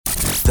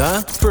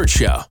The Bert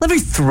Show. Let me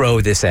throw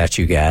this at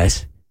you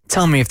guys.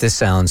 Tell me if this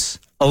sounds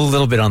a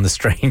little bit on the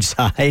strange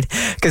side,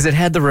 because it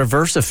had the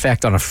reverse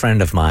effect on a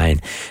friend of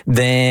mine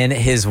than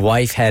his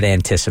wife had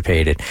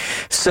anticipated.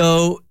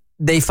 So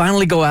they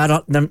finally go out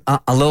on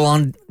a little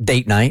on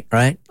date night,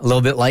 right? A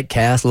little bit like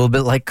Cass, a little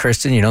bit like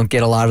Kristen. You don't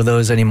get a lot of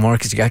those anymore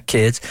because you got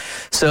kids.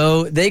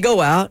 So they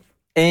go out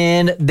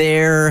and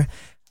they're,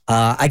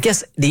 I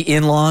guess the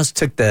in-laws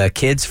took the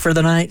kids for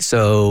the night.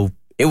 So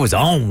it was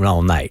on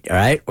all night, all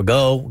right? We'll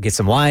go get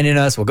some wine in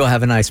us. We'll go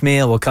have a nice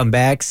meal. We'll come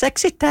back.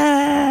 Sexy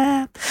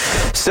time.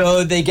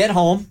 So they get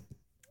home,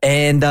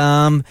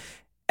 and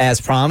as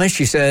promised,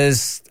 she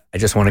says, I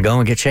just want to go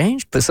and get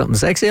changed, put something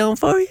sexy on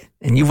for you,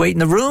 and you wait in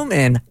the room,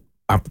 and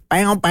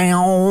bow,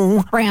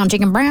 bow. Brown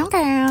chicken, brown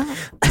cow.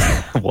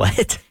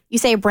 What? You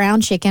say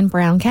brown chicken,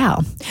 brown cow.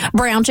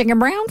 Brown chicken,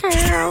 brown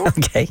cow.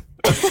 Okay.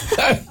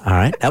 All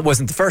right. That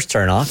wasn't the first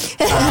turn off.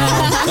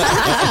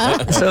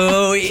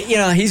 So,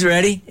 he's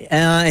ready.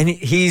 And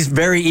he's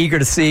very eager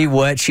to see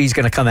what she's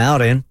going to come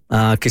out in.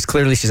 Because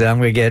clearly she said, I'm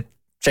going to get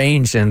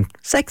changed and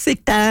sexy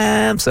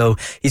time. So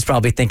he's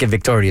probably thinking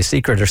Victoria's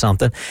Secret or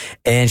something.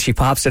 And she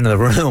pops into the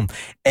room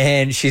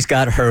and she's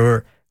got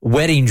her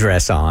wedding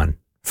dress on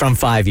from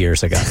 5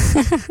 years ago.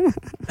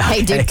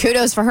 Hey, dude,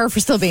 kudos for her for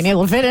still being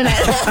able to fit in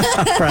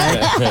it.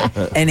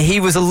 Right. And he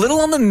was a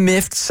little on the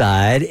miffed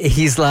side.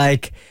 He's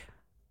like,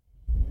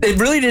 it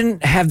really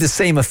didn't have the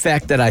same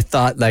effect that I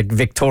thought like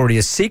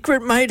Victoria's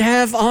Secret might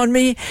have on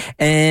me.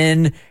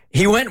 And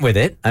he went with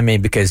it. I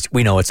mean, because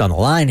we know it's on the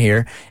line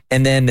here.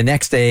 And then the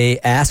next day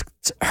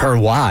asked her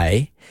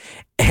why.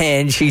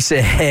 And she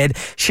said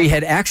she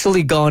had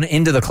actually gone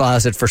into the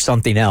closet for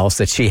something else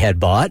that she had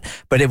bought,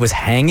 but it was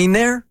hanging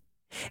there.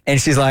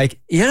 And she's like,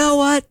 you know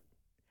what?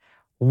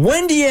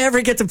 When do you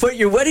ever get to put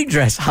your wedding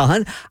dress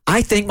on?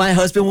 I think my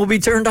husband will be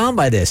turned on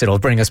by this. It'll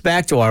bring us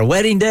back to our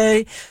wedding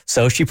day.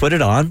 So she put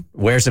it on,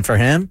 wears it for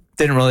him.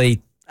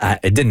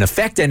 It didn't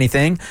affect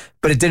anything,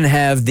 but it didn't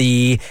have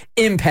the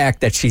impact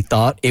that she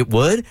thought it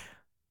would.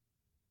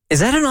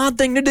 Is that an odd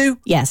thing to do?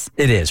 Yes.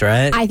 It is,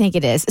 right? I think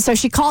it is. So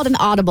she called an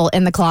audible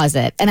in the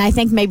closet, and I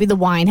think maybe the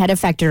wine had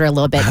affected her a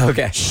little bit.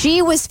 Okay.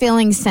 She was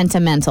feeling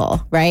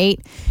sentimental, right?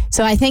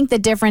 So I think the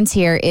difference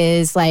here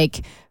is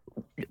like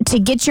to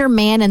get your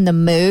man in the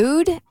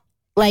mood,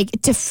 like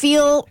to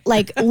feel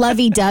like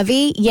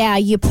lovey-dovey, yeah,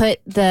 you put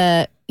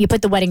the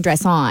wedding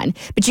dress on.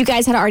 But you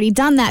guys had already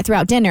done that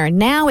throughout dinner.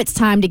 Now it's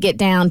time to get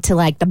down to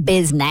like the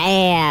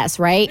business,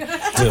 right?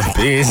 The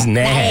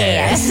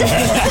business.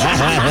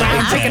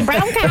 Brown chicken,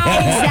 brown cow.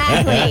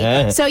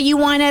 Exactly. So you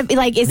want to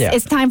like,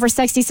 it's time for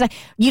sexy stuff.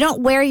 You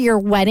don't wear your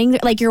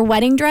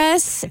wedding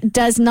dress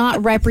does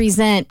not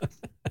represent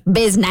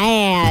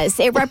business.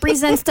 It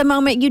represents the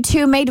moment you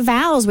two made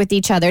vows with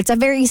each other. It's a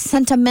very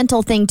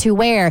sentimental thing to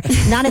wear,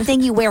 not a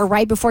thing you wear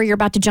right before you're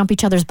about to jump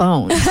each other's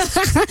bones.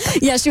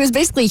 Yeah, she was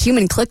basically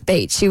human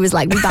clickbait. She was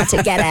like, we about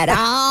to get it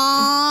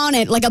on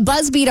it. Like a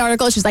BuzzFeed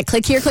article. She's like,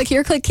 click here, click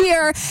here, click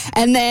here.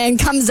 And then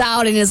comes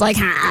out and is like,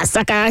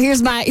 sucker,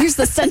 here's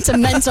the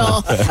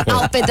sentimental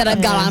outfit that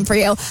I've got on for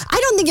you. I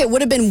don't think it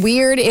would have been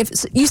weird if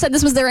you said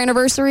this was their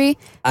anniversary.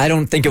 I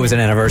don't think it was an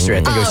anniversary.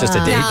 I think it was just a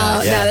date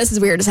night. Yeah. No, this is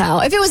weird as hell.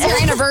 If it was their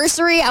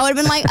anniversary, I would have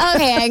been like,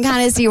 okay, I can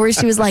kind of see where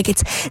she was like,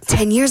 it's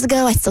 10 years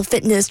ago, I still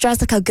fit in this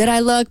dress, look how good I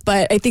look.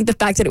 But I think the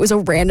fact that it was a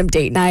random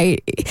date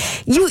night,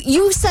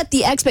 you set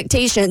the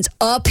expectations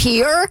up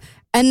here,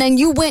 and then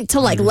you went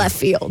to like left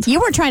field. You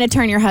were trying to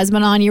turn your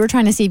husband on. You were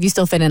trying to see if you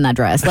still fit in that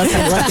dress. Let's be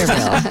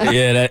real.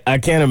 Yeah, I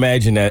can't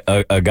imagine that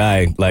a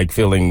guy like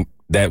feeling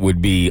that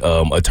would be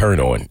a turn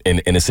on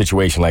in a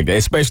situation like that,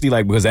 especially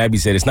like because Abby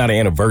said it's not an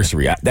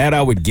anniversary. That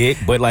I would get,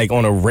 but like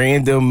on a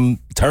random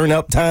turn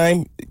up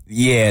time,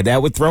 yeah,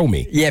 that would throw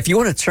me. Yeah, if you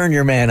want to turn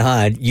your man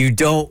on, you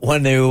don't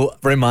want to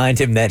remind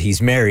him that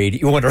he's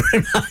married. You want to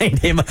remind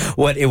him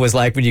what it was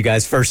like when you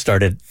guys first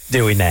started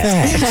doing that.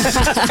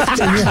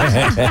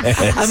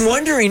 I'm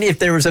wondering if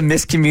there was a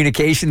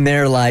miscommunication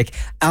there. Like,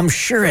 I'm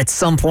sure at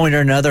some point or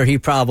another he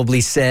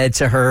probably said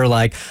to her,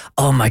 like,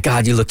 oh my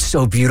God, you looked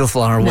so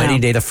beautiful on our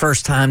wedding day. The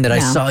first time that I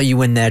saw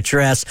you in that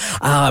dress,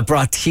 it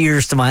brought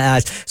tears to my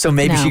eyes. So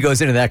maybe she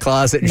goes into that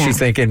closet and she's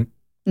thinking,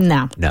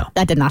 No,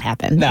 that did not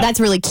happen. No. That's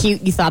really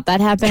cute. You thought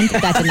that happened.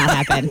 That did not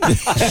happen.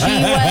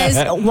 She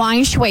was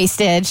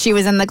wine-wasted. She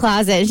was in the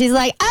closet. She's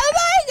like, oh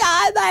my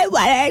God, my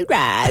wedding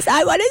dress.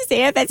 I want to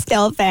see if it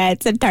still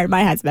fits and turn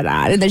my husband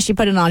on. And then she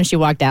put it on and she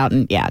walked out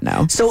and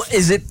no. So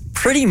is it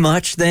pretty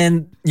much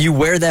then you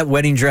wear that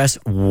wedding dress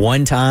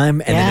one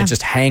time and then it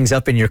just hangs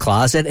up in your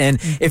closet? And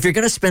if you're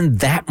going to spend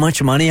that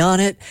much money on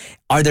it,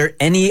 are there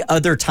any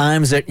other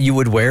times that you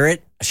would wear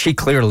it? She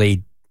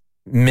clearly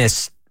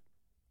missed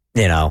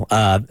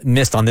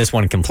on this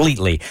one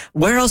completely.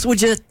 Where else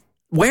would you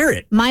wear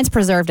it? Mine's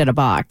preserved in a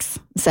box.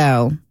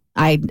 So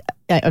I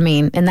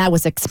mean, and that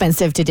was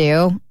expensive to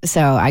do.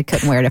 So I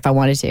couldn't wear it if I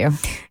wanted to.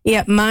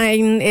 Yeah,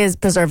 mine is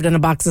preserved in a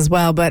box as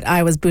well. But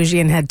I was bougie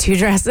and had two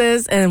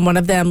dresses. And one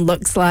of them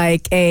looks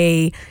like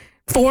a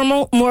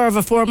more of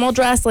a formal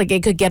dress, like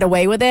it could get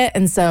away with it,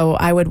 and so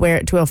I would wear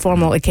it to a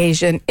formal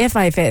occasion if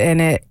I fit in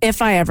it,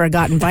 if I ever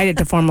got invited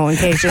to formal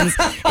occasions,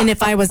 and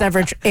if I was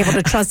ever able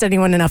to trust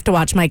anyone enough to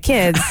watch my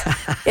kids,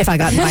 if I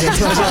got invited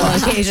to a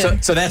formal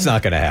occasion. So that's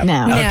not going to happen.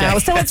 No. No,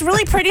 so it's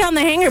really pretty on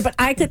the hanger, but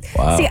I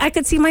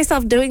could see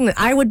myself doing that.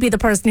 I would be the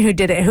person who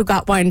did it, who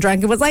got wine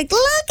drunk and was like,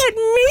 "Look at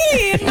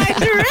me in my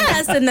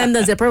dress," and then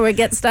the zipper would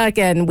get stuck,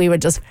 and we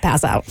would just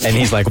pass out. And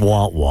he's like,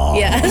 wah, wah.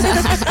 Yeah.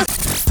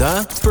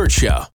 The Burt Show.